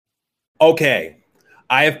Okay,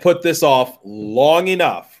 I have put this off long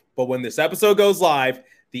enough, but when this episode goes live,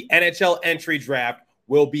 the NHL entry draft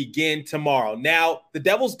will begin tomorrow. Now, the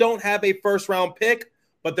Devils don't have a first round pick,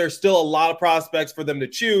 but there's still a lot of prospects for them to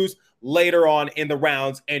choose later on in the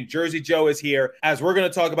rounds. And Jersey Joe is here as we're going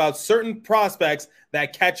to talk about certain prospects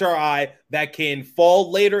that catch our eye that can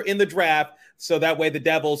fall later in the draft. So that way the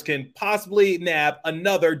Devils can possibly nab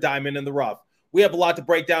another diamond in the rough. We have a lot to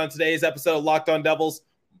break down in today's episode of Locked On Devils.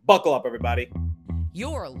 Buckle up, everybody.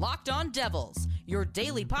 You're Locked On Devils, your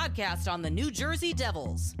daily podcast on the New Jersey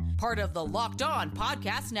Devils. Part of the Locked On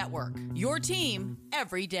Podcast Network, your team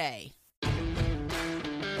every day.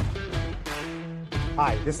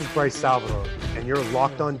 Hi, this is Bryce Salvador, and you're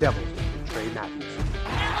Locked On Devils with Trey Matthews.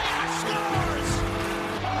 Scores!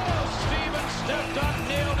 Oh, Stevens stepped up,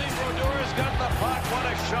 nailed it. Brodor's got the puck.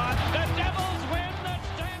 What a shot. The Devils win the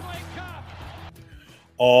Stanley Cup.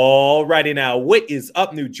 Alrighty now, what is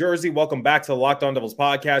up, New Jersey? Welcome back to the Locked On Devils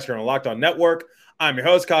podcast here on the Locked On Network. I'm your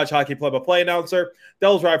host, college hockey play-by-play announcer,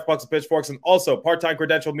 Devils Rider for Pucks and Pitchforks, and also part-time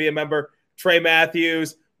credentialed media member Trey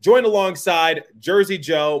Matthews. Joined alongside Jersey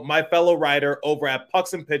Joe, my fellow writer over at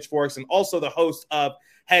Pucks and Pitchforks, and also the host of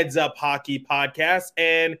Heads Up Hockey podcast.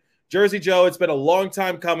 And Jersey Joe, it's been a long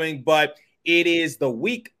time coming, but it is the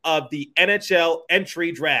week of the NHL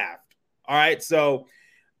entry draft. All right, so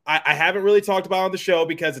I haven't really talked about it on the show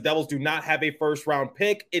because the Devils do not have a first-round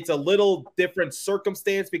pick. It's a little different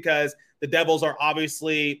circumstance because the Devils are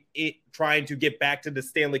obviously trying to get back to the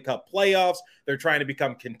Stanley Cup playoffs. They're trying to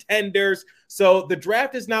become contenders. So the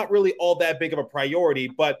draft is not really all that big of a priority.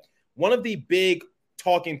 But one of the big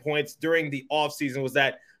talking points during the offseason was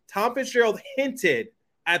that Tom Fitzgerald hinted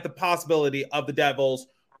at the possibility of the Devils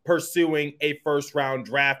pursuing a first-round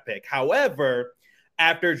draft pick. However,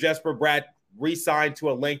 after Jesper Bratt re-signed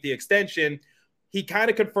to a lengthy extension, he kind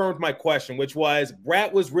of confirmed my question, which was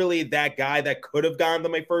Bratt was really that guy that could have gotten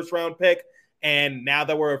them a first-round pick. And now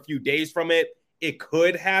that we're a few days from it, it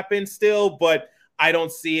could happen still, but I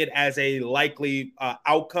don't see it as a likely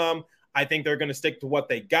outcome. I think they're going to stick to what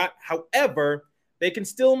they got. However, they can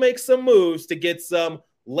still make some moves to get some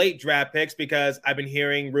late draft picks because I've been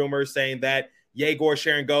hearing rumors saying that Yegor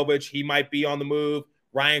Sharangovich, he might be on the move.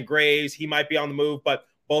 Ryan Graves, he might be on the move, but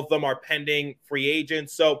both of them are pending free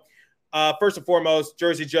agents. So first and foremost,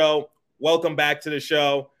 Jersey Joe, welcome back to the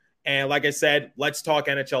show. And like I said, let's talk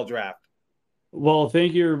NHL draft. Well,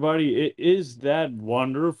 thank you, everybody. It is that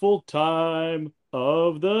wonderful time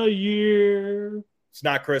of the year. It's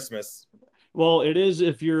not Christmas. Well, it is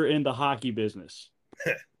if you're in the hockey business.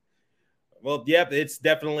 Well, yeah, it's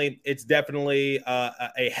definitely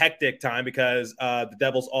a hectic time because the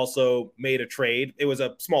Devils also made a trade. It was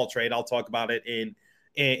a small trade. I'll talk about it in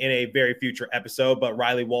a very future episode, but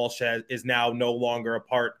Riley Walsh is now no longer a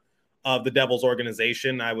part of the Devils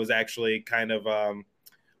organization. I was actually kind of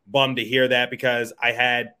bummed to hear that because I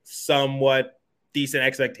had somewhat decent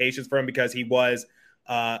expectations for him because he was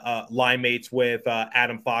line mates with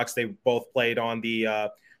Adam Fox. They both played on the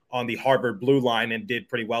Harvard blue line and did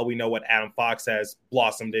pretty well. We know what Adam Fox has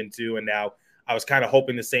blossomed into, and now I was kind of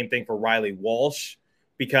hoping the same thing for Riley Walsh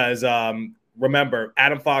because remember,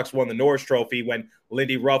 Adam Fox won the Norris Trophy when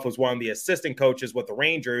Lindy Ruff was one of the assistant coaches with the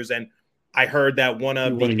Rangers, and I heard that one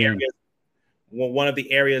of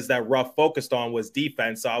the areas that Ruff focused on was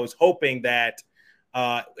defense. So I was hoping that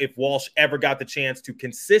if Walsh ever got the chance to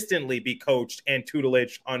consistently be coached and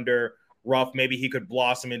tutelage under Ruff, maybe he could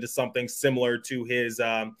blossom into something similar to his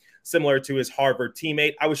Harvard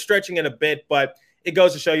teammate. I was stretching it a bit, but it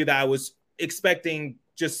goes to show you that I was expecting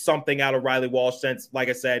just something out of Riley Walsh since, like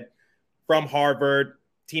I said, from Harvard,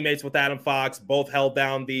 teammates with Adam Fox, both held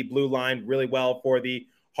down the blue line really well for the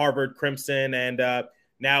Harvard Crimson. And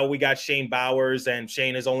now we got Shane Bowers, and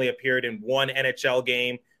Shane has only appeared in one NHL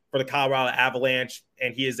game for the Colorado Avalanche,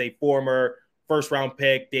 and he is a former first-round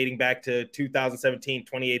pick dating back to 2017,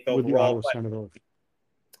 28th overall.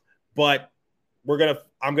 But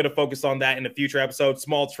I'm gonna focus on that in a future episode.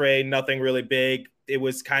 Small trade, nothing really big. It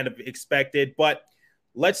was kind of expected, but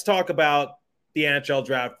let's talk about the NHL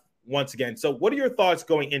draft once again. So what are your thoughts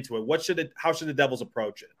going into it? How should the Devils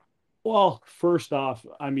approach it? Well, first off,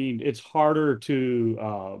 I mean, it's harder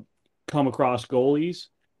to come across goalies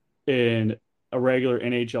in a regular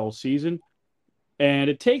NHL season, and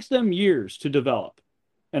it takes them years to develop.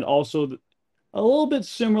 And also a little bit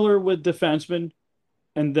similar with defensemen,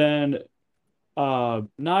 and then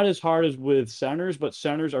not as hard as with centers, but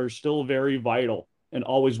centers are still very vital and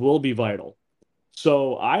always will be vital.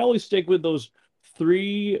 So I always stick with those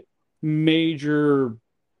three major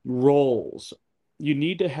roles. You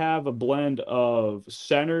need to have a blend of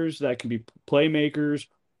centers that can be playmakers,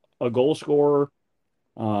 a goal scorer,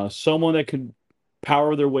 someone that can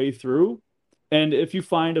power their way through. And if you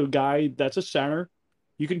find a guy that's a center,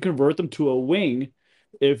 you can convert them to a wing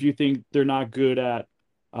if you think they're not good at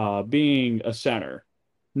being a center.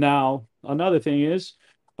 Now, another thing is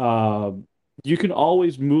uh, you can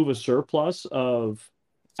always move a surplus of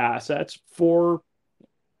assets for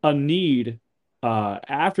a need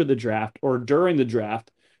after the draft or during the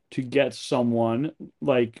draft to get someone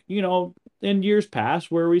like, in years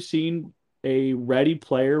past where we've seen a ready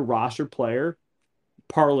player, roster player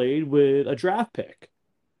parlayed with a draft pick.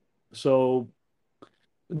 So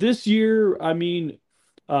this year, I mean,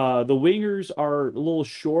 the wingers are a little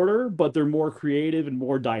shorter, but they're more creative and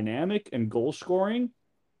more dynamic and goal scoring.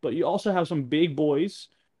 But you also have some big boys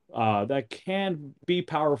that can be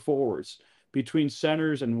power forwards between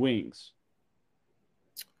centers and wings.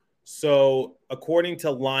 So, according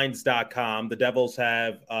to lines.com, the Devils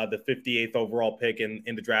have the 58th overall pick in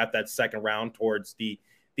the draft. That's second round towards the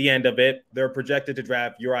end of it. They're projected to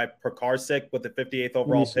draft Juraj Pekarsik with the 58th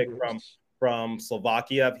overall pick from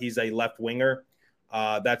Slovakia. He's a left winger.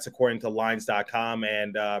 That's according to lines.com.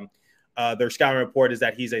 And their scouting report is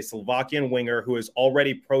that he's a Slovakian winger who is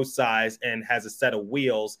already pro size and has a set of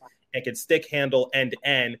wheels and can stick handle end to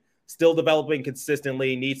end, still developing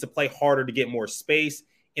consistently, needs to play harder to get more space.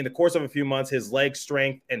 In the course of a few months, his leg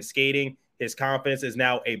strength and skating, his confidence is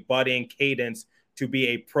now a budding cadence to be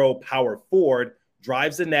a pro power forward,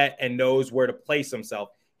 drives the net and knows where to place himself.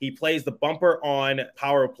 He plays the bumper on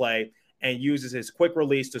power play and uses his quick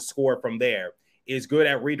release to score from there. Is good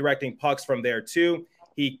at redirecting pucks from there too.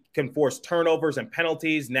 He can force turnovers and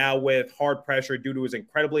penalties now with hard pressure due to his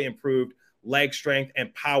incredibly improved leg strength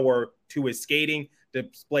and power to his skating.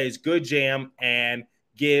 Displays good jam and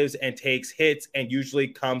gives and takes hits and usually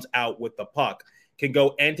comes out with the puck. Can go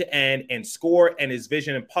end to end and score, and his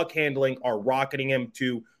vision and puck handling are rocketing him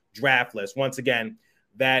to draft list. Once again,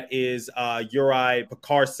 that is Juraj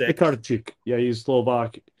Pekarsik. Yeah, he's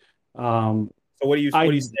Slovak. So what do you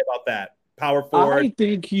say about that? Power forward? I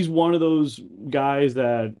think he's one of those guys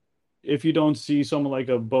that if you don't see someone like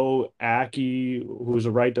a Bo Aki, who's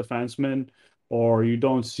a right defenseman, or you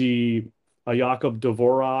don't see a Jakub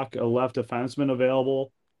Dvorak, a left defenseman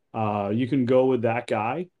available, you can go with that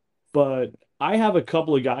guy. But I have a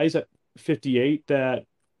couple of guys at 58 that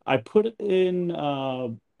I put in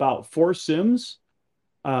about 4 Sims.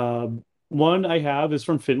 One I have is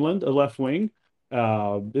from Finland, a left wing.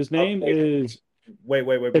 His name is... Wait.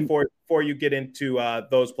 Before you get into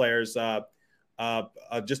those players,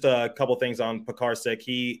 just a couple things on Pekarsik.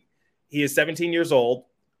 He is 17 years old.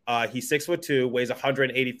 He's 6'2", weighs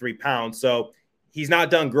 183 pounds. So he's not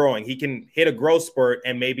done growing. He can hit a growth spurt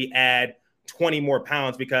and maybe add 20 more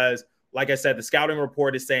pounds because, like I said, the scouting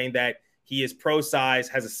report is saying that he is pro size,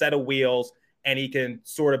 has a set of wheels, and he can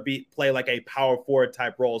sort of play like a power forward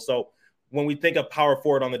type role. So when we think of power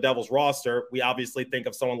forward on the Devils roster, we obviously think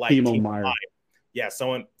of someone like Timo Meier. Yeah,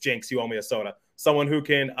 someone, Jinx, you owe me a soda. Someone who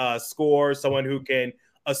can score, someone who can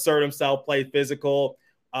assert himself, play physical.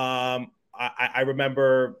 I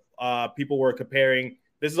remember people were comparing.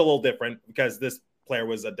 This is a little different because this player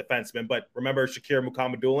was a defenseman, but remember Shakir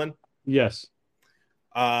Mukhamadullin? Yes.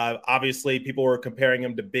 Obviously, people were comparing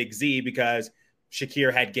him to Big Z because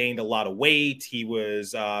Shakir had gained a lot of weight. He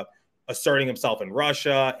was asserting himself in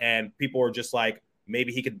Russia, and people were just like,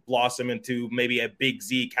 maybe he could blossom into maybe a Big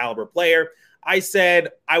Z caliber player. I said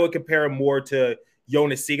I would compare him more to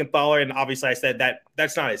Jonas Siegenthaler, and obviously I said that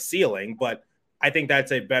that's not his ceiling, but I think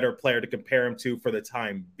that's a better player to compare him to for the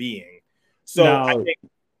time being. So now,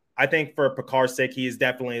 I think for Pekarsik,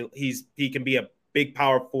 he can be a big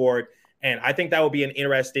power forward, and I think that will be an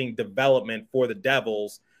interesting development for the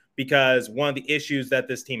Devils because one of the issues that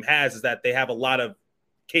this team has is that they have a lot of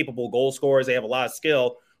capable goal scorers, they have a lot of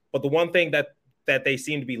skill, but the one thing that they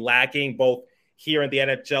seem to be lacking both here at the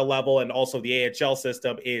NHL level and also the AHL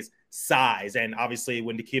system is size. And obviously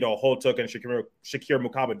when Nikita Hotuk and Shakir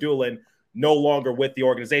Mukhamadullin no longer with the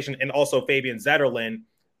organization, and also Fabian Zetterlund,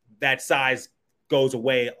 that size goes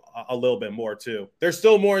away a little bit more too. There's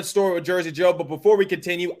still more in store with Jersey Joe, but before we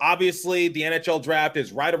continue, obviously the NHL draft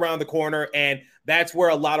is right around the corner, and that's where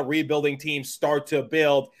a lot of rebuilding teams start to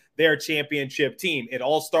build their championship team. It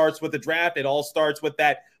all starts with the draft. It all starts with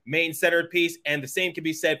that main centered piece, and the same can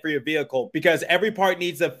be said for your vehicle because every part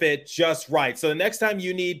needs to fit just right. So the next time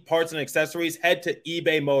you need parts and accessories, head to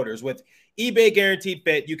eBay Motors. With eBay Guaranteed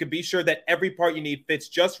Fit, you can be sure that every part you need fits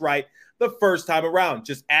just right the first time around.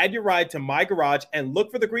 Just add your ride to My Garage and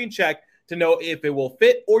look for the green check to know if it will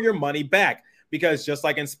fit or your money back. Because just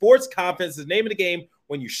like in sports, confidence is the name of the game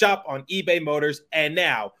when you shop on eBay Motors. And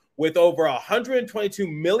now, with over 122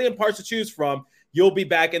 million parts to choose from, you'll be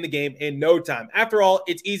back in the game in no time. After all,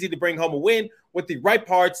 it's easy to bring home a win with the right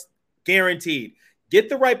parts, guaranteed. Get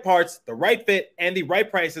the right parts, the right fit, and the right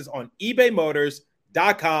prices on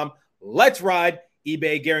ebaymotors.com. Let's ride.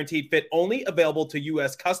 eBay guaranteed fit only, available to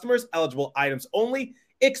U.S. customers, eligible items only,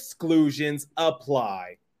 exclusions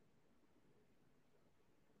apply.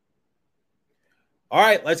 All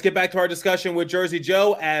right, let's get back to our discussion with Jersey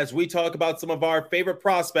Joe as we talk about some of our favorite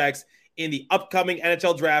prospects in the upcoming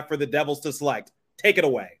NHL draft for the Devils to select. Take it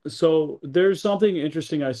away. So there's something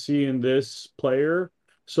interesting I see in this player.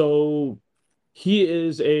 So he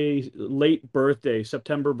is a late birthday,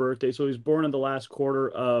 September birthday. So he's born in the last quarter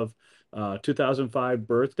of 2005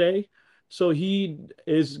 birthday. So he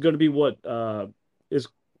is going to be what is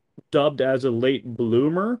dubbed as a late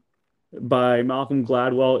bloomer by Malcolm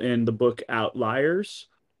Gladwell in the book Outliers.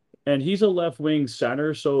 And he's a left wing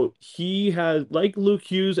center. So he has, like Luke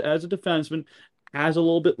Hughes as a defenseman, has a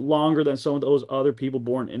little bit longer than some of those other people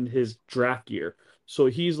born in his draft year. So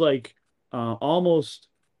he's like almost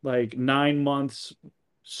like 9 months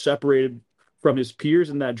separated from his peers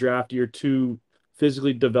in that draft year to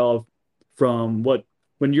physically develop from what,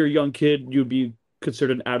 when you're a young kid, you'd be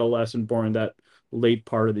considered an adolescent born in that late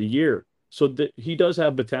part of the year. So he does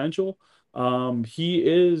have potential. He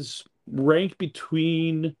is ranked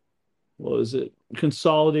between, what was it,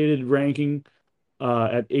 consolidated ranking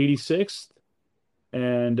at 86th,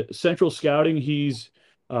 and Central Scouting, he's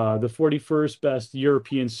the 41st best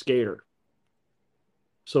European skater.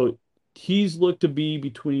 So he's looked to be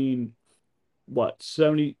between what,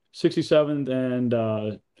 67th and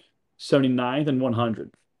 79th and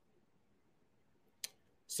 100.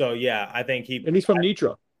 So yeah, I think and he's from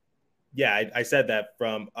Nitra. Yeah, I said that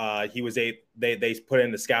from he was they put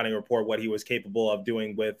in the scouting report what he was capable of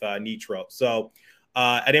doing with Nitro. So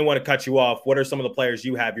I didn't want to cut you off. What are some of the players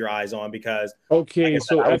you have your eyes on? Because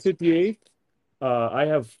so at 58,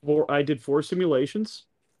 I did 4 simulations.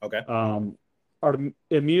 Okay.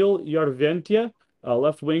 Emil Yarventia,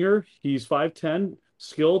 left winger. He's 5'10",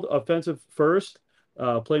 skilled, offensive first,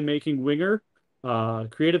 playmaking winger,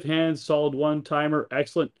 creative hands, solid one-timer,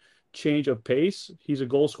 excellent change of pace. He's a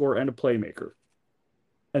goal scorer and a playmaker.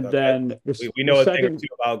 And then we know a thing or two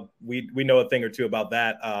about we know a thing or two about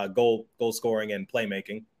that goal scoring and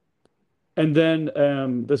playmaking. And then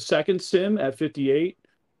the second sim at 58,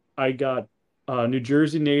 I got New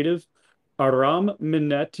Jersey native Aram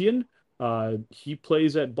Minetian. He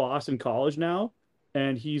plays at Boston College now,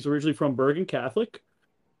 and he's originally from Bergen Catholic.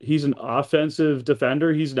 He's an offensive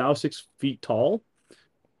defender. He's now 6 feet tall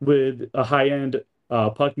with a high-end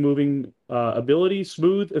puck-moving ability,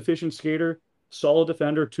 smooth, efficient skater, solid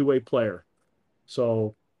defender, two-way player.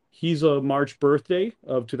 So he's a March birthday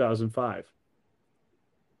of 2005.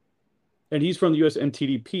 And he's from the US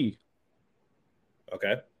NTDP.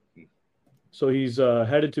 Okay. So he's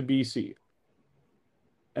headed to BC.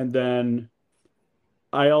 And then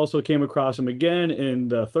I also came across him again in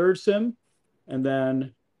the third sim. And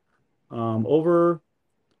then over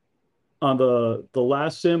on the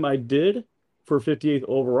last sim I did for 58th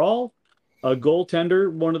overall, a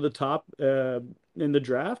goaltender, one of the top in the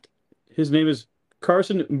draft. His name is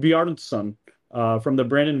Carson Bjarnason from the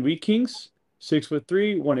Brandon Wheat Kings,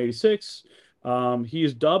 6'3", 186. He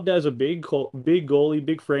is dubbed as a big goalie,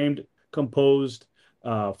 big framed, composed,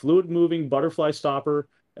 fluid moving, butterfly stopper,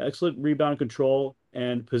 excellent rebound control,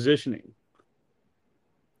 and positioning.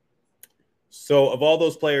 So of all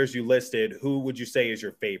those players you listed, who would you say is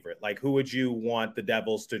your favorite? Like, who would you want the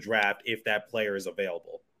Devils to draft if that player is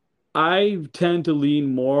available? I tend to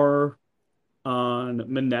lean more on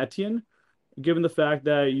Minetian, given the fact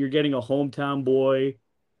that you're getting a hometown boy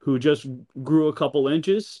who just grew a couple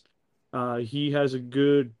inches. He has a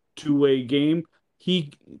good two-way game.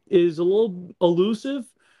 He is a little elusive.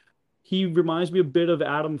 He reminds me a bit of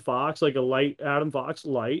Adam Fox, like a light Adam Fox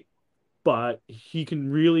light, but he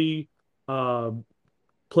can really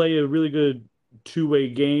play a really good two-way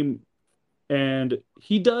game. And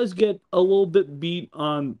he does get a little bit beat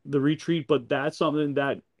on the retreat, but that's something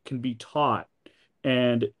that can be taught.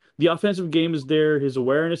 And the offensive game is there. His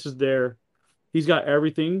awareness is there. He's got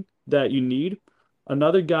everything that you need.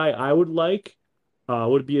 Another guy I would like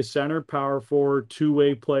would be a center, power forward,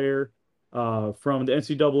 two-way player from the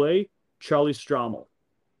NCAA, Charlie Strommel.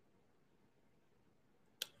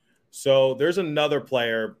 So there's another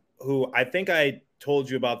player who I think I told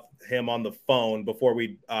you about him on the phone before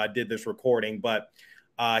we did this recording, but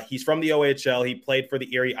he's from the OHL. He played for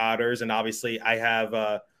the Erie Otters, and obviously I have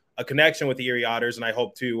a connection with the Erie Otters, and I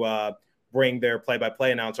hope to bring their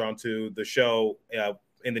play-by-play announcer onto the show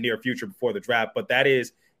in the near future before the draft. But that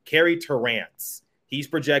is Carey Terrance. He's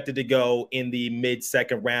projected to go in the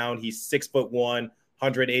mid-second round. He's 6'1",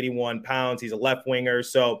 181 pounds. He's a left winger.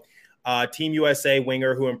 So Team USA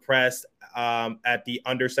winger who impressed at the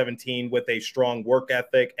under 17 with a strong work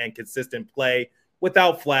ethic and consistent play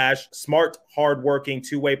without flash. Smart, hardworking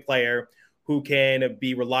two-way player who can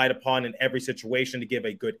be relied upon in every situation to give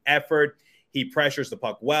a good effort. He pressures the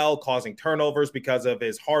puck well, causing turnovers because of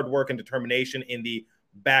his hard work and determination in the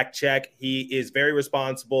back check. He is very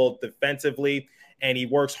responsible defensively, and he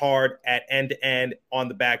works hard at end-to-end on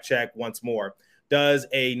the back check once more. Does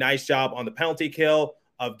a nice job on the penalty kill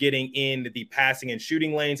of getting in the passing and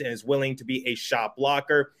shooting lanes and is willing to be a shot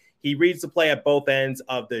blocker. He reads the play at both ends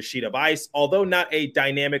of the sheet of ice. Although not a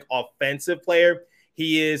dynamic offensive player,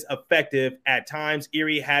 he is effective at times.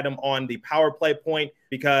 Erie had him on the power play point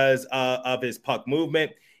because of his puck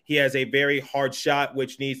movement. He has a very hard shot,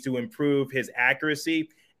 which needs to improve his accuracy,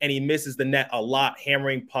 and he misses the net a lot,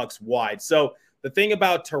 hammering pucks wide. So the thing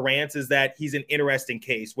about Terrance is that he's an interesting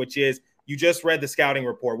case, which is you just read the scouting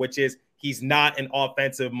report, which is he's not an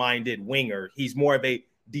offensive-minded winger. He's more of a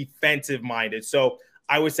defensive-minded. So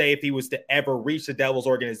I would say if he was to ever reach the Devils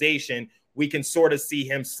organization, we can sort of see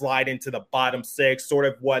him slide into the bottom six, sort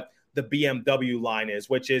of what the BMW line is,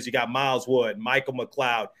 which is you got Miles Wood, Michael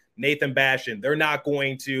McLeod, Nathan Bastion. They're not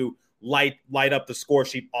going to light up the score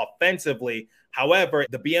sheet offensively. However,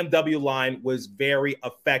 the BMW line was very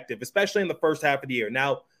effective, especially in the first half of the year.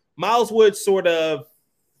 Now, Miles Wood sort of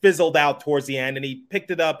fizzled out towards the end, and he picked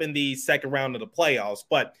it up in the second round of the playoffs.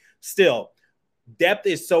 But still, depth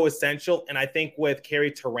is so essential. And I think with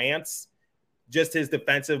Carey Terrance, just his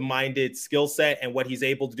defensive-minded skill set and what he's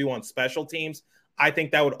able to do on special teams, I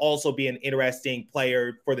think that would also be an interesting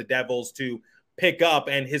player for the Devils to pick up.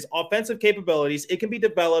 And his offensive capabilities, it can be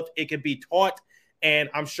developed, it can be taught. And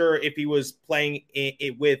I'm sure if he was playing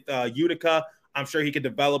it with Utica, I'm sure he could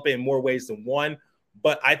develop it in more ways than one.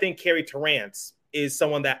 But I think Carey Terrance is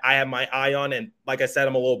someone that I have my eye on. And like I said,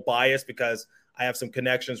 I'm a little biased because I have some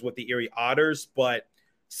connections with the Erie Otters. But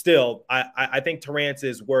still, I think Terrance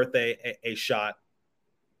is worth a shot.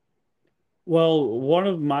 Well, one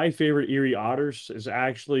of my favorite Erie Otters is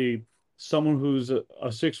actually someone who's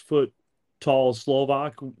a 6 foot tall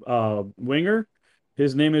Slovak winger.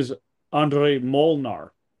 His name is Andrej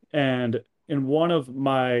Molnar. And in one of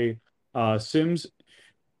my Sims,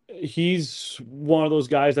 he's one of those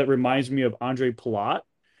guys that reminds me of Andre Palat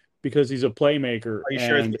because he's a playmaker. Are you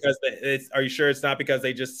sure it's because are you sure it's not because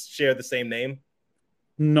they just share the same name?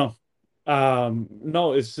 No.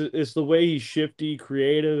 No, it's the way he's shifty,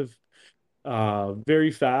 creative,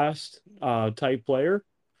 very fast type player.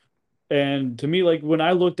 And to me, like when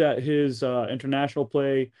I looked at his international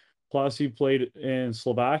play, plus he played in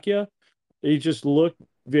Slovakia, he just looked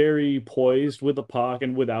very poised with the puck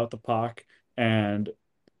and without the puck. And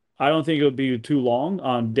I don't think it would be too long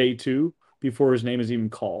on day 2 before his name is even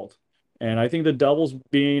called. And I think the Devils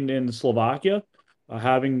being in Slovakia,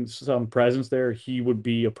 having some presence there, he would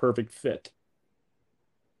be a perfect fit.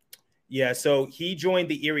 Yeah, so he joined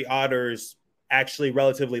the Erie Otters actually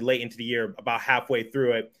relatively late into the year, about halfway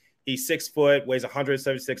through it. He's 6 foot, weighs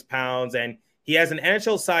 176 pounds, and he has an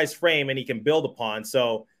NHL-sized frame and he can build upon.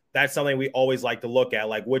 So that's something we always like to look at,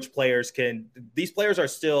 like which players can – these players are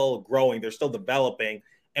still growing. They're still developing.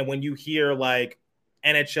 And when you hear like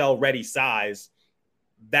NHL-ready size,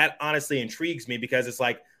 that honestly intrigues me because it's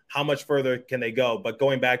like how much further can they go? But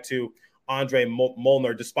going back to Andrej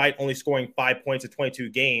Molnar, despite only scoring 5 points in 22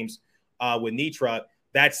 games with Nitra,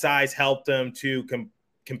 that size helped him to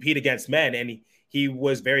compete against men, and he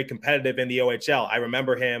was very competitive in the OHL. I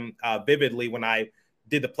remember him vividly when I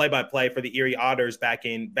did the play-by-play for the Erie Otters back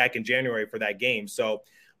in January for that game. So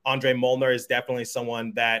Andrej Molnar is definitely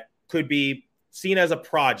someone that could be seen as a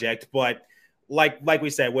project, but like we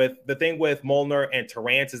said, with the thing with Molnar and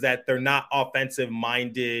Terrance is that they're not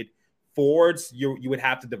offensive-minded forwards. You would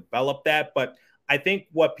have to develop that, but I think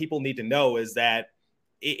what people need to know is that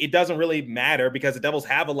it doesn't really matter because the Devils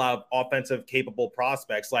have a lot of offensive capable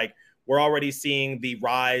prospects. Like we're already seeing the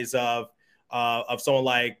rise of someone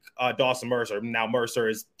like Dawson Mercer. Now Mercer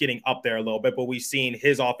is getting up there a little bit, but we've seen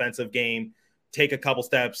his offensive game take a couple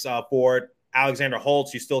steps forward. Alexander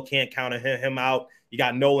Holtz, you still can't count him out. You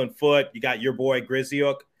got Nolan Foote. You got your boy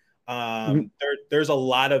Griziuk. There's a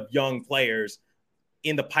lot of young players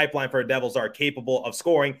in the pipeline for the Devils are capable of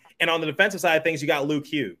scoring. And on the defensive side of things, you got Luke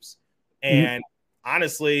Hughes. And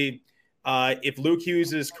honestly, if Luke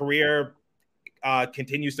Hughes' career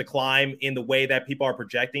continues to climb in the way that people are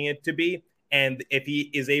projecting it to be, and if he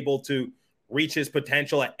is able to reach his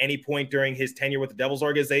potential at any point during his tenure with the Devils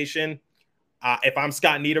organization, if I'm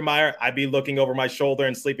Scott Niedermayer, I'd be looking over my shoulder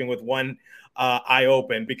and sleeping with one eye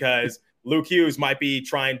open because Luke Hughes might be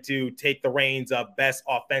trying to take the reins of best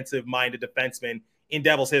offensive-minded defenseman in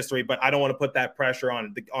Devils history, but I don't want to put that pressure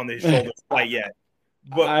on his shoulders quite yet.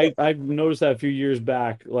 But I've noticed that a few years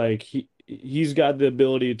back. Like he's got the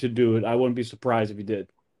ability to do it. I wouldn't be surprised if he did.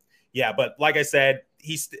 yeah, but like I said,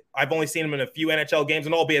 I've only seen him in a few NHL games,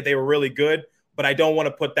 and albeit they were really good, but I don't want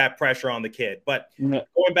to put that pressure on the kid. But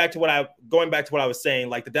going back to what I was saying,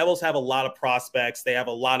 like the Devils have a lot of prospects. They have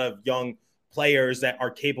a lot of young players that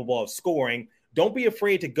are capable of scoring. Don't be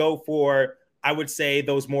afraid to go for, I would say,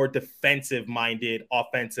 those more defensive-minded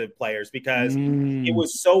offensive players, because it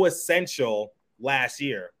was so essential last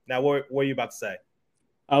year. Now, what are you about to say?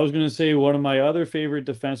 I was going to say one of my other favorite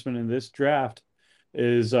defensemen in this draft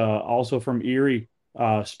is also from Erie,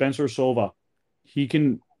 Spencer Sova. He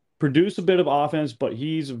can produce a bit of offense, but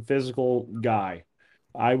he's a physical guy.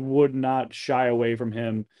 I would not shy away from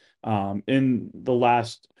him in the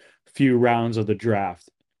last few rounds of the draft.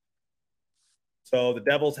 So the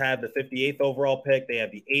Devils have the 58th overall pick. They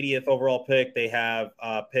have the 80th overall pick. They have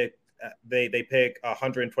they pick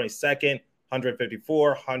 122nd, 154,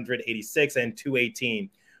 186, and 218.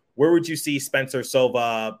 Where would you see Spencer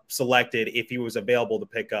Sova selected if he was available to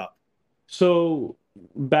pick up? So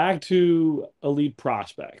back to elite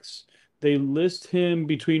prospects. They list him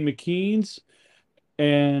between McKean's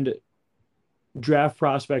and draft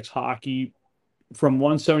prospects hockey from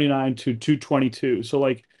 179 to 222. So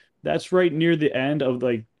like that's right near the end of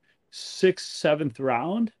like 6th, 7th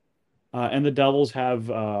round. And the Devils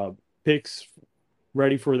have picks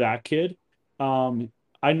ready for that kid.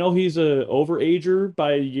 I know he's a overager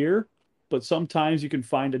by a year, but sometimes you can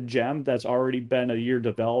find a gem that's already been a year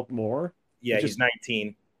developed more. Yeah, he's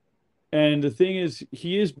 19. And the thing is,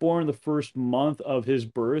 he is born the first month of his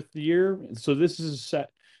birth year. So this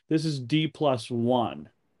is D+1.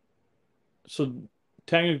 So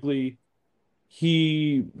technically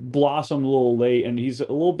he blossomed a little late and he's a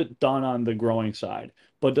little bit done on the growing side,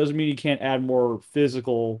 but doesn't mean he can't add more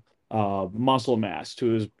physical muscle mass to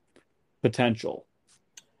his potential.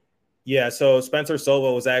 Yeah, so Spencer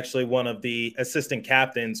Sova was actually one of the assistant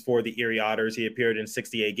captains for the Erie Otters. He appeared in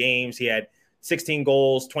 68 games. He had 16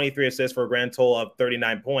 goals, 23 assists for a grand total of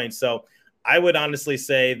 39 points. So I would honestly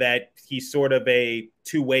say that he's sort of a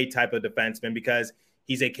two-way type of defenseman, because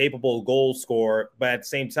he's a capable goal scorer, but at the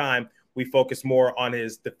same time, we focus more on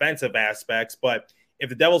his defensive aspects. But if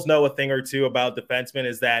the Devils know a thing or two about defensemen,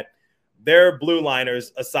 is that their blue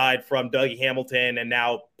liners, aside from Dougie Hamilton and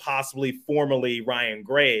now possibly formerly Ryan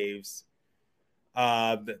Graves,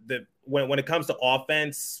 when it comes to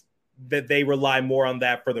offense, that they rely more on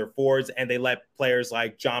that for their forwards, and they let players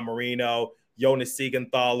like John Marino, Jonas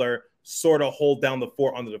Siegenthaler sort of hold down the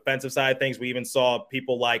fort on the defensive side of things. We even saw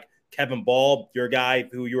people like Kevin Ball, your guy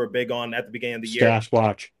who you were big on at the beginning of the year.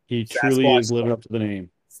 Sasquatch. He truly is living up to the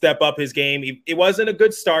name. Step up his game. It wasn't a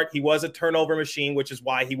good start. He was a turnover machine, which is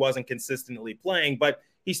why he wasn't consistently playing, but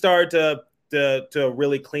he started to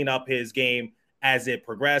really clean up his game as it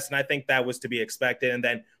progressed, and I think that was to be expected. And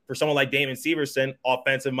then for someone like Damon Severson,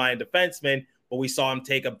 offensive-minded defenseman, but we saw him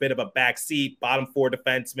take a bit of a back seat, bottom four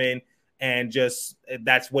defenseman, and just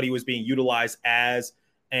that's what he was being utilized as,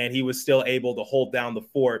 and he was still able to hold down the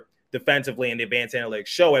fort defensively, and the advanced analytics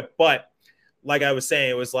show it. But like I was saying,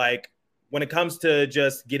 it was like, when it comes to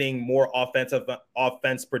just getting more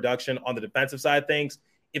offense production on the defensive side of things,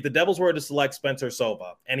 if the Devils were to select Spencer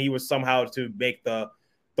Sova and he was somehow to make the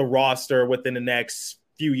roster within the next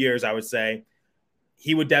few years, I would say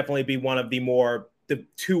he would definitely be one of the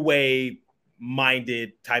two-way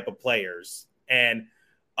minded type of players. And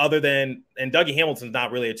Dougie Hamilton's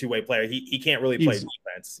not really a two-way player. He can't really play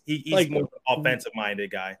defense. He's like, more offensive minded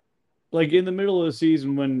guy. Like in the middle of the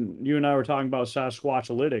season when you and I were talking about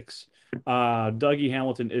Sasquatchalytics, Dougie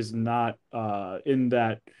Hamilton is not in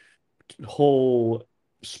that whole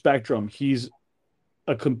spectrum. He's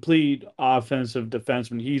a complete offensive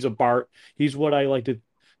defenseman. He's what I like to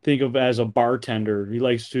think of as a bartender. He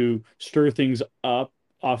likes to stir things up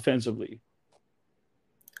offensively.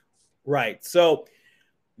 Right. So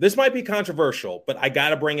this might be controversial, but I got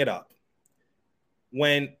to bring it up.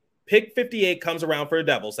 When pick 58 comes around for the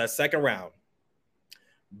Devils, that second round,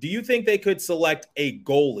 do you think they could select a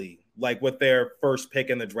goalie like with their first pick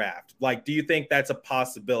in the draft? Like, do you think that's a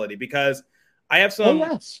possibility? Because I have some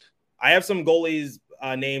goalies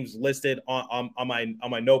names listed on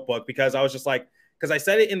my notebook, because I was just like, because I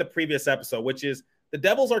said it in the previous episode, which is the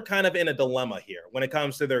Devils are kind of in a dilemma here when it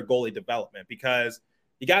comes to their goalie development, because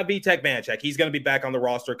you got Vitek Vanacek. He's going to be back on the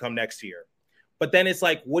roster come next year. But then it's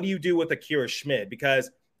like, what do you do with Akira Schmid? Because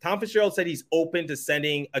Tom Fitzgerald said he's open to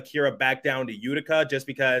sending Akira back down to Utica just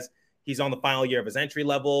because he's on the final year of his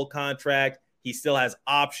entry-level contract. He still has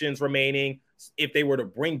options remaining. If they were to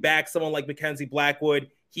bring back someone like Mackenzie Blackwood,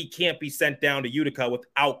 he can't be sent down to Utica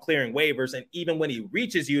without clearing waivers. And even when he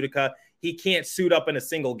reaches Utica, he can't suit up in a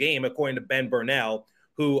single game, according to Ben Burnell,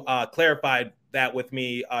 who clarified that with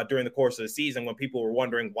me during the course of the season when people were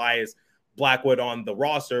wondering why is Blackwood on the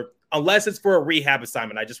roster, unless it's for a rehab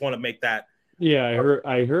assignment. I just want to make that. Yeah,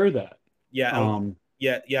 I heard that. Yeah. I want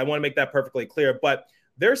to make that perfectly clear. But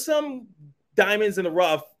there's some diamonds in the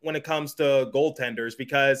rough when it comes to goaltenders,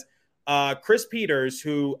 because Chris Peters,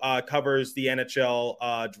 who covers the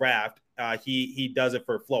NHL draft, he does it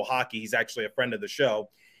for Flow Hockey. He's actually a friend of the show.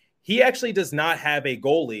 He actually does not have a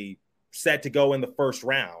goalie set to go in the first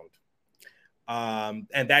round.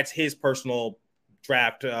 And that's his personal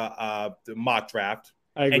draft, mock draft.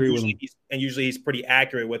 I agree with him. Usually he's pretty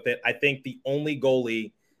accurate with it. I think the only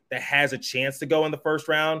goalie that has a chance to go in the first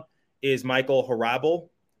round is Michael Hrabal.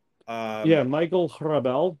 Michael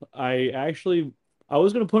Hrabal. I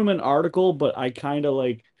was going to put him in an article, but I kind of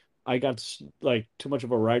I got too much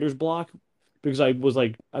of a writer's block, because I was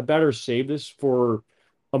like, I better save this for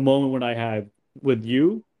a moment when I have with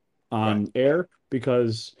you on air,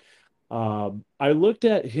 because I looked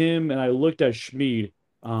at him and I looked at Schmid.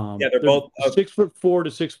 They're both 6'4" to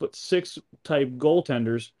 6'6" type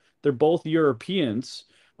goaltenders. They're both Europeans.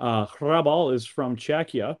 Hrabal is from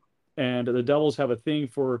Czechia, and the Devils have a thing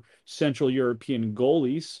for Central European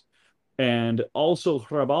goalies. And also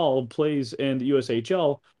Hrabal plays in the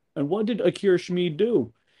USHL. And what did Akira Schmid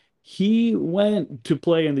do? He went to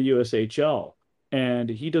play in the USHL and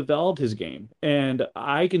he developed his game. And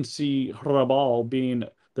I can see Hrabal being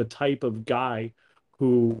the type of guy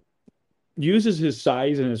who uses his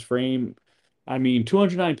size and his frame. I mean,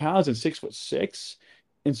 209 pounds and 6'6",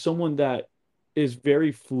 and someone that is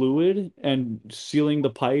very fluid and sealing the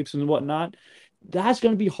pipes and whatnot. That's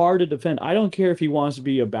going to be hard to defend. I don't care if he wants to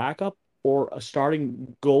be a backup or a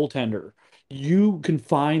starting goaltender. You can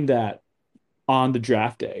find that on the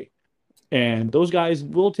draft day. And those guys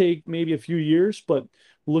will take maybe a few years, but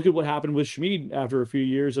look at what happened with Schmid after a few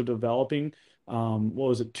years of developing. What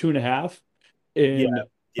was it, 2.5 in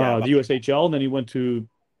the USHL, and then he went to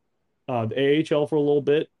the AHL for a little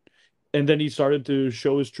bit, and then he started to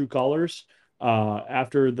show his true colors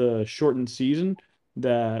after the shortened season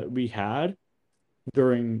that we had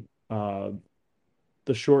during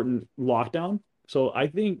the shortened lockdown. So I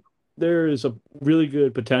think there is a really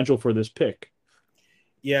good potential for this pick.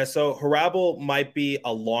 Yeah, so Hrabal might be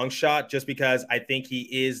a long shot just because I think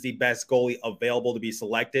he is the best goalie available to be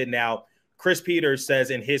selected. Now, Chris Peters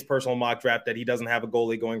says in his personal mock draft that he doesn't have a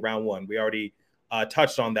goalie going round one. We already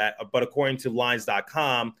touched on that. But according to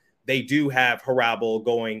lines.com, they do have Hrabal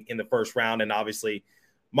going in the first round. And obviously,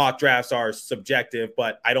 mock drafts are subjective,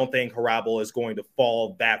 but I don't think Hrabal is going to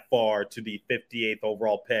fall that far to the 58th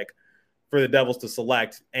overall pick for the Devils to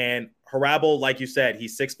select. And Hrabal, like you said,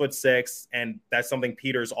 he's 6'6", and that's something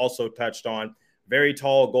Peters also touched on. Very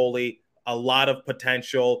tall goalie, a lot of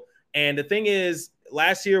potential. And the thing is,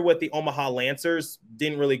 last year with the Omaha Lancers,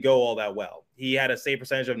 didn't really go all that well. He had a save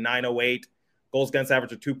percentage of .908, goals against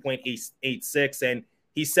average of 2.86, and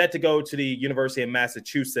he's set to go to the University of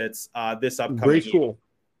Massachusetts this upcoming year.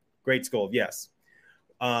 Great school, yes.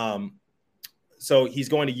 So he's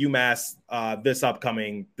going to UMass this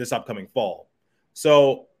upcoming fall.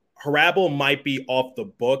 So Hrabal might be off the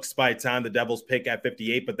books by the time the Devils pick at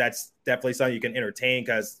 58, but that's definitely something you can entertain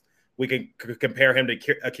because we can compare him to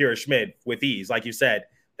Akira Schmid with ease. Like you said,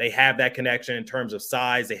 they have that connection in terms of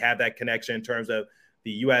size. They have that connection in terms of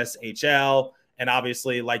the USHL. And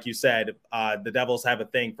obviously, like you said, the Devils have a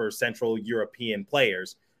thing for Central European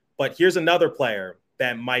players. But here's another player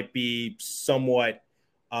that might be somewhat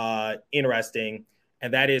interesting,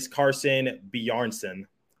 and that is Carson Bjarnason.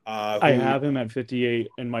 I have him at 58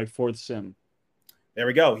 in my fourth sim. There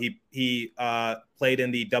we go. He played in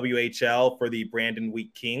the WHL for the Brandon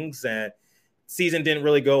Wheat Kings, and season didn't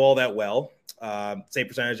really go all that well. Save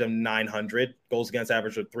percentage of .900, goals against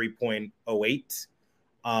average of 3.08.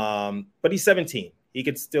 But he's 17. He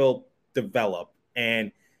could still develop,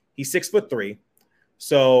 and he's 6'3".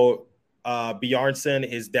 So Bjarnason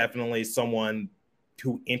is definitely someone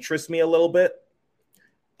who interests me a little bit.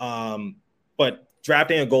 But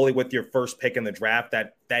drafting a goalie with your first pick in the draft,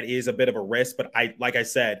 that is a bit of a risk. But like I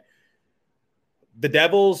said, the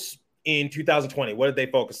Devils in 2020, what did they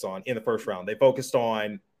focus on in the first round? They focused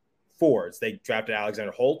on forwards. They drafted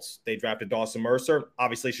Alexander Holtz. They drafted Dawson Mercer.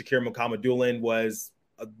 Obviously, Shakir Mukhamadullin was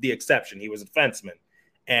the exception. He was a defenseman.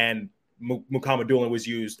 And Mukhamadullin was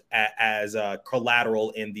used as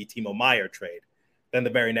collateral in the Timo Meier trade. Then the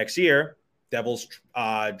very next year, Devils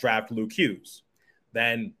draft Luke Hughes.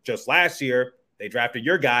 Then just last year, They drafted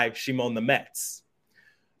your guy, Shimon the Mets.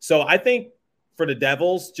 So I think for the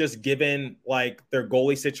Devils, just given like their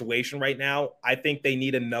goalie situation right now, I think they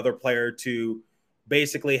need another player to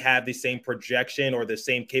basically have the same projection or the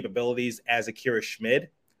same capabilities as Akira Schmid.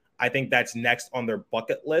 I think that's next on their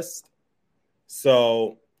bucket list.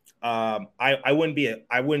 So I wouldn't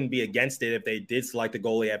be against it if they did select a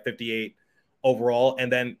goalie at 58 overall.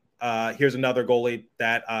 And then here's another goalie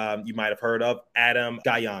that you might have heard of, Adam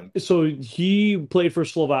Gajan. So he played for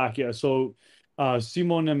Slovakia. So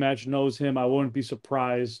Simon Nemec knows him. I wouldn't be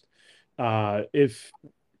surprised if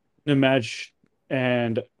Nemec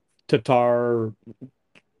and Tatar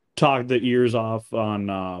talked the ears off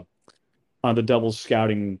on the Devils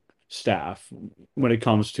scouting staff when it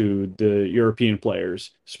comes to the European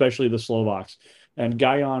players, especially the Slovaks. And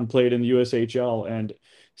Gajan played in the USHL, and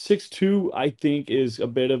 6'2", I think, is a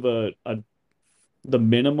bit of the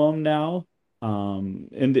minimum now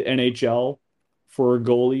in the NHL for a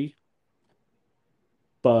goalie.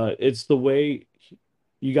 But it's the way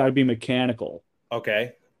you got to be mechanical.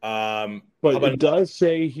 Okay. But it does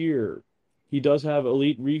say here he does have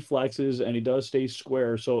elite reflexes and he does stay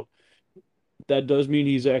square. So that does mean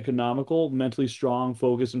he's economical, mentally strong,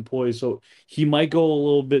 focused, and poised. So he might go a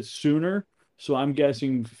little bit sooner. So I'm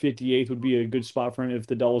guessing 58th would be a good spot for him if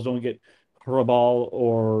the Devils don't get Hrabal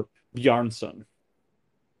or Bjarnson.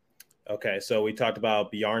 Okay, so we talked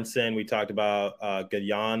about Bjarnson. We talked about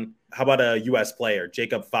Gajan. How about a U.S. player,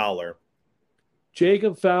 Jacob Fowler?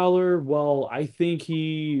 Jacob Fowler, well, I think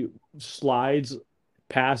he slides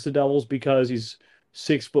past the Devils because he's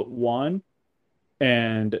 6'1".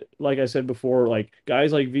 And like I said before, like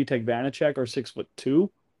guys like Vitek Vanacek are 6'2".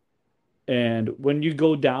 And when you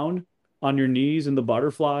go down on your knees in the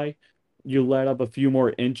butterfly, you let up a few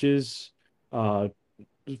more inches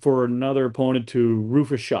for another opponent to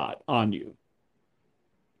roof a shot on you.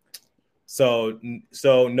 So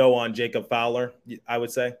no on Jacob Fowler, I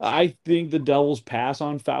would say. I think the Devils pass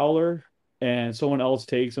on Fowler and someone else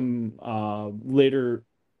takes him later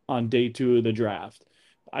on day 2 of the draft.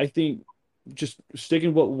 I think just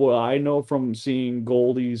sticking with what I know from seeing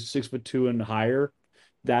goalies 6'2" and higher,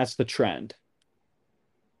 that's the trend.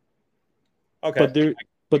 Okay.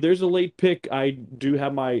 But there's a late pick I do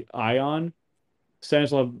have my eye on,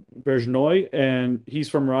 Stanislav Berezhnoi, and he's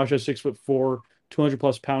from Russia, 6'4",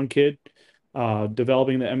 200+ pound kid,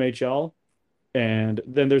 developing the MHL. And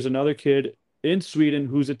then there's another kid in Sweden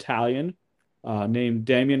who's Italian, named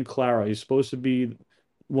Damian Clara. He's supposed to be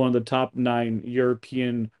one of the top 9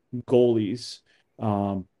 European goalies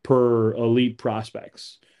per elite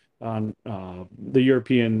prospects on the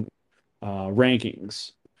European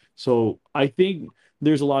rankings. So I think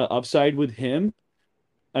there's a lot of upside with him.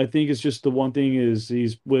 I think it's just the one thing is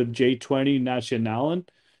he's with J20 Nationalen.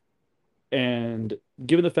 And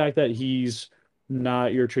given the fact that he's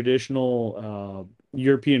not your traditional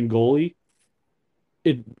European goalie,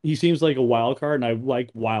 he seems like a wild card, and I like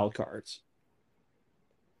wild cards.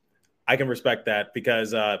 I can respect that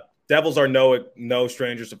because Devils are no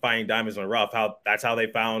strangers to finding diamonds in the rough. That's how they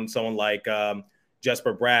found someone like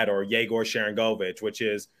Jesper Bratt or Yegor Sharangovich, which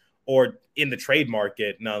is, or in the trade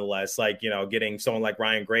market nonetheless, like, getting someone like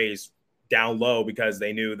Ryan Graves down low because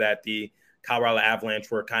they knew that the Colorado Avalanche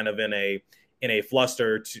were kind of in a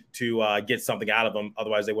fluster to get something out of them.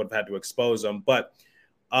 Otherwise, they would have had to expose them. But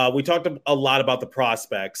we talked a lot about the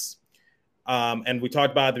prospects. And we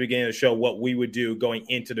talked about at the beginning of the show what we would do going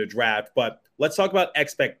into the draft. But let's talk about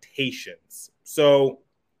expectations. So,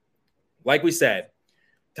 like we said,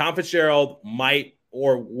 Tom Fitzgerald might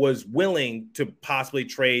or was willing to possibly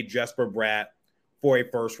trade Jesper Bratt for a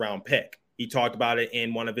first-round pick. He talked about it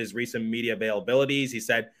in one of his recent media availabilities. He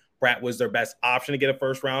said Bratt was their best option to get a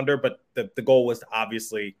first-rounder, but the goal was to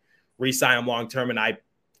obviously re-sign him long-term, and I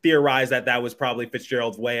theorized that was probably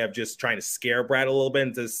Fitzgerald's way of just trying to scare Bratt a little bit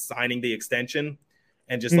into signing the extension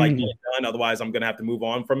and just like, done. Otherwise, I'm going to have to move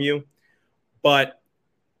on from you. But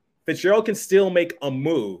Fitzgerald can still make a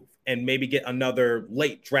move and maybe get another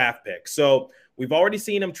late draft pick. So we've already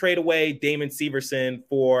seen him trade away Damon Severson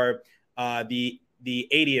for the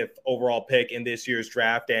 80th overall pick in this year's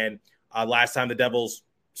draft. And last time the Devils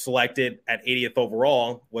selected at 80th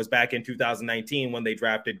overall was back in 2019 when they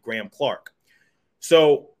drafted Graham Clark.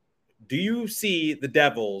 So do you see the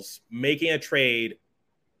Devils making a trade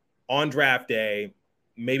on draft day,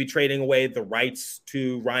 maybe trading away the rights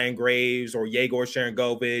to Ryan Graves or Yegor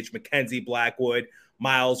Sharangovich, Mackenzie Blackwood,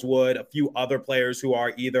 Miles Wood, a few other players who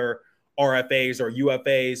are either RFAs or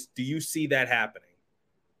UFAs? Do you see that happening?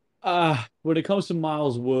 When it comes to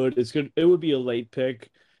Miles Wood, it's good. It would be a late pick,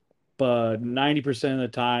 but 90% of the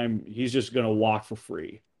time he's just going to walk for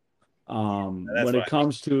free. That's When what it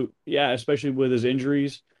comes to, yeah, especially with his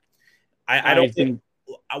injuries, I I don't think.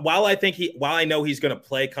 think While I know he's going to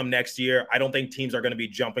play come next year, I don't think teams are going to be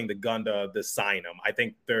jumping the gun to sign him. I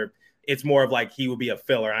think it's more of like he will be a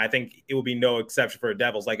filler, and I think it will be no exception for the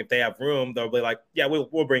Devils. Like if they have room, they'll be like, yeah,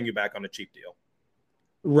 we'll bring you back on a cheap deal.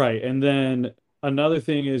 right. And then another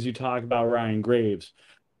thing is you talk about Ryan Graves.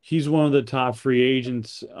 He's one of the top free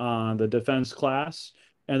agents on the defense class,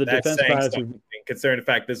 and the That's defense saying class something, considering the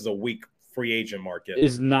fact this is a weak free agent market.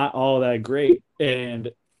 is not all that great.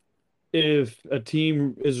 And if a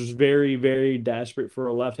team is very, very desperate for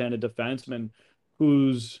a left-handed defenseman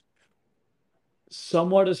who's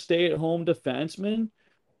somewhat a stay-at-home defenseman,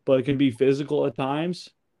 but can be physical at times,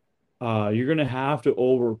 you're going to have to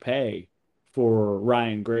overpay for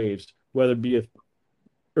Ryan Graves, whether it be a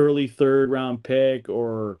early third round pick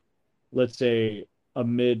or let's say a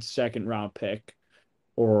mid second round pick,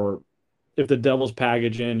 or if the Devils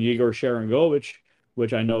package in Yegor Sharangovich,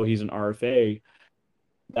 which I know he's an RFA,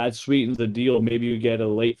 that sweetens the deal. Maybe you get a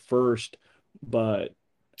late first, but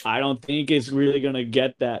I don't think it's really going to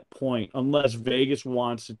get that point unless Vegas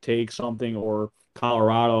wants to take something or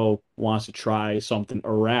Colorado wants to try something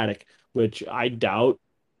erratic, which I doubt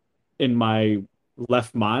in my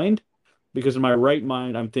left mind, because in my right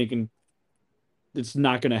mind, I'm thinking it's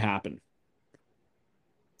not going to happen.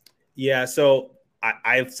 Yeah, so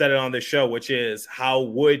I said it on this show, which is how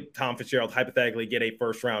would Tom Fitzgerald hypothetically get a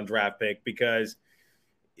first round draft pick, because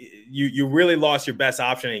you really lost your best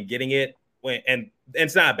option in getting it and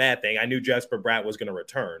it's not a bad thing. I knew Jesper Bratt was going to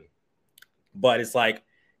return, but it's like,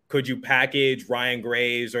 could you package Ryan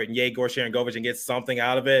Graves or Yegor Sharangovich and get something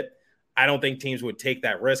out of it? I don't think teams would take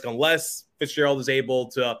that risk unless Fitzgerald is able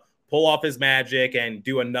to pull off his magic and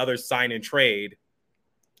do another sign and trade.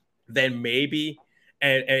 Then maybe,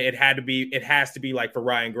 and it has to be like for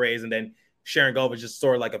Ryan Graves, and then Sharangovich is just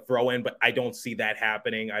sort of like a throw in, but I don't see that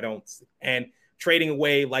happening. I don't, and trading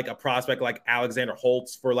away like a prospect like Alexander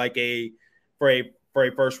Holtz for like for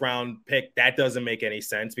a first round pick, that doesn't make any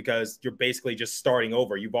sense because you're basically just starting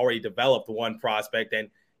over. You've already developed one prospect, and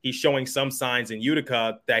he's showing some signs in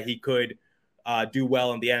Utica that he could do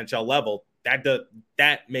well in the NHL level.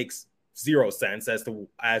 That makes zero sense as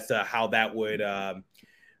to how that would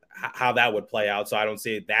play out. So I don't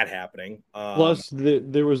see that happening. Plus,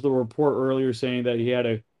 there was the report earlier saying that he had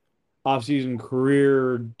a offseason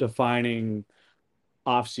career defining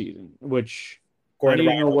offseason, which I don't According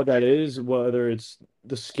to even know Ryan, what that is, whether it's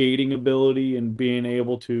the skating ability and being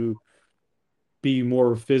able to be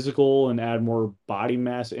more physical and add more body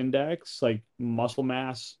mass index, like muscle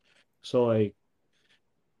mass. So, like,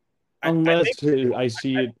 I think unless I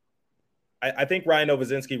see it, I think Ryan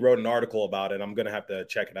Novozinski wrote an article about it. I'm gonna have to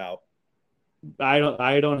check it out. I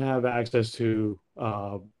don't have access to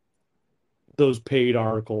those paid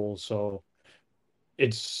articles, so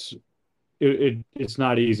it's it's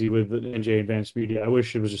not easy with NJ Advanced Media. I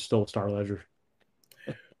wish it was just still Star Ledger.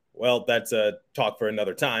 Well, that's a talk for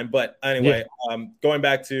another time. But Yeah. anyway, going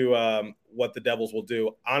back to what the Devils will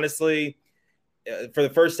do, honestly, for the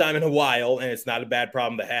first time in a while, and it's not a bad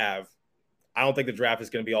problem to have, I don't think the draft is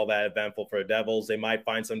going to be all that eventful for the Devils. They might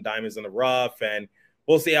find some diamonds in the rough, and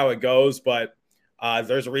we'll see how it goes. But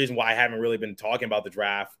there's a reason why I haven't really been talking about the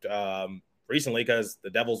draft recently, because the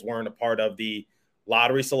Devils weren't a part of the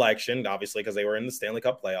lottery selection, obviously, because they were in the Stanley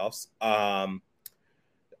Cup playoffs.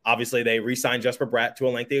 Obviously, they re-signed Jesper Bratt to a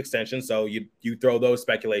lengthy extension, so you throw those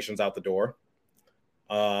speculations out the door.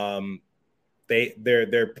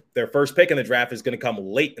 Their first pick in the draft is going to come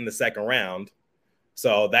late in the second round,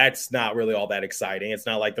 so that's not really all that exciting. It's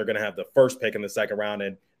not like they're going to have the first pick in the second round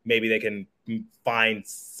and maybe they can find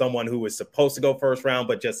someone who was supposed to go first round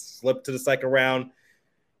but just slipped to the second round.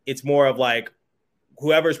 It's more of like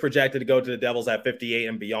whoever's projected to go to the Devils at 58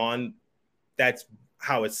 and beyond, that's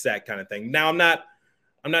how it's set, kind of thing. Now, I'm not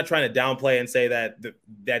trying to downplay and say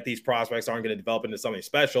that these prospects aren't going to develop into something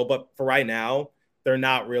special, but for right now, they're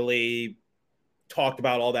not really talked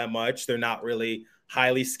about all that much. They're not really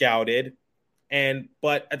highly scouted,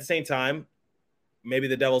 but at the same time, maybe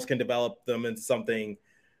the Devils can develop them into something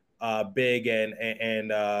big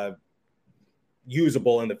and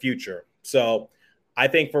usable in the future. So I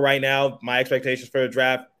think for right now, my expectations for the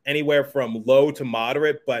draft anywhere from low to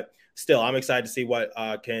moderate, but still, I'm excited to see what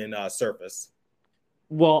can surface.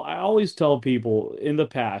 Well, I always tell people in the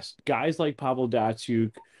past, guys like Pavel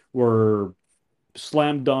Datsyuk were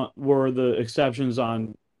slam dunk, were the exceptions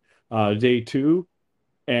on day two,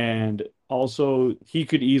 and also he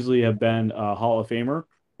could easily have been a Hall of Famer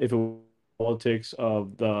if it was politics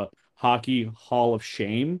of the Hockey Hall of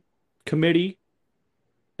Shame committee,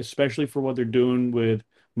 especially for what they're doing with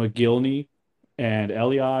McGillney and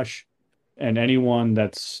Eliash. and anyone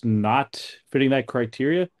that's not fitting that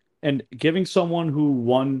criteria, and giving someone who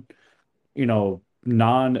won,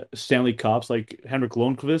 non-Stanley Cups like Henrik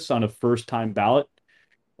Lundqvist on a first-time ballot,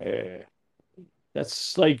 eh,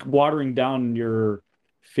 that's like watering down your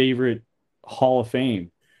favorite Hall of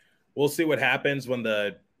Fame. We'll see what happens when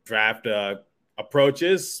the draft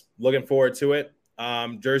approaches. Looking forward to it.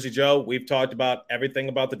 Jersey Joe, we've talked about everything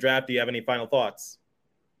about the draft. Do you have any final thoughts?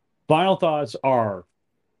 Final thoughts are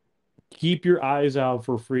keep your eyes out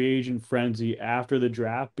for free agent frenzy after the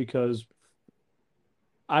draft, because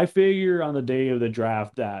I figure on the day of the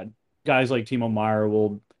draft that guys like Timo Meyer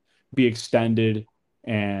will be extended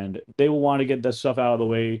and they will want to get this stuff out of the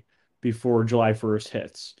way before July 1st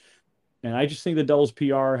hits. And I just think the Devils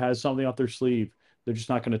PR has something up their sleeve. They're just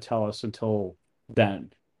not going to tell us until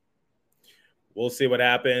then. We'll see what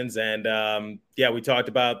happens. And we talked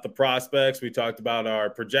about the prospects. We talked about our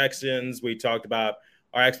projections. We talked about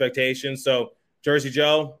our expectations. So Jersey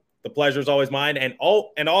Joe, the pleasure is always mine. And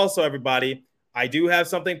also everybody, I do have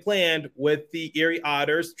something planned with the Erie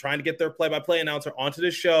Otters, trying to get their play-by-play announcer onto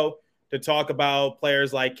the show to talk about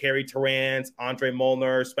players like Carey Terrance, Andre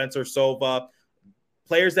Molnar, Spencer Sova,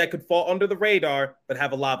 players that could fall under the radar but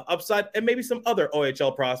have a lot of upside, and maybe some other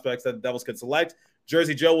OHL prospects that the Devils could select.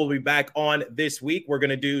 Jersey Joe will be back on this week. We're going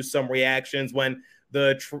to do some reactions when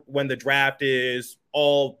the draft is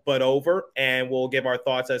all but over, and we'll give our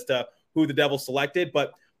thoughts as to who the Devils selected.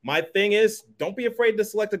 But my thing is, don't be afraid to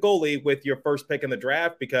select a goalie with your first pick in the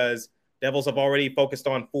draft, because Devils have already focused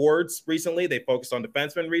on forwards recently. They focused on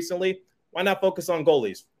defensemen recently. Why not focus on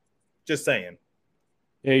goalies? Just saying.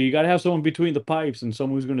 Yeah, you got to have someone between the pipes and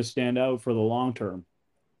someone who's going to stand out for the long term.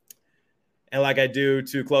 And like I do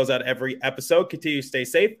to close out every episode, continue to stay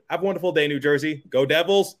safe. Have a wonderful day, New Jersey. Go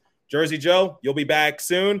Devils. Jersey Joe, you'll be back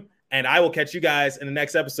soon, and I will catch you guys in the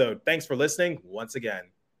next episode. Thanks for listening once again.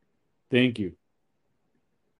 Thank you.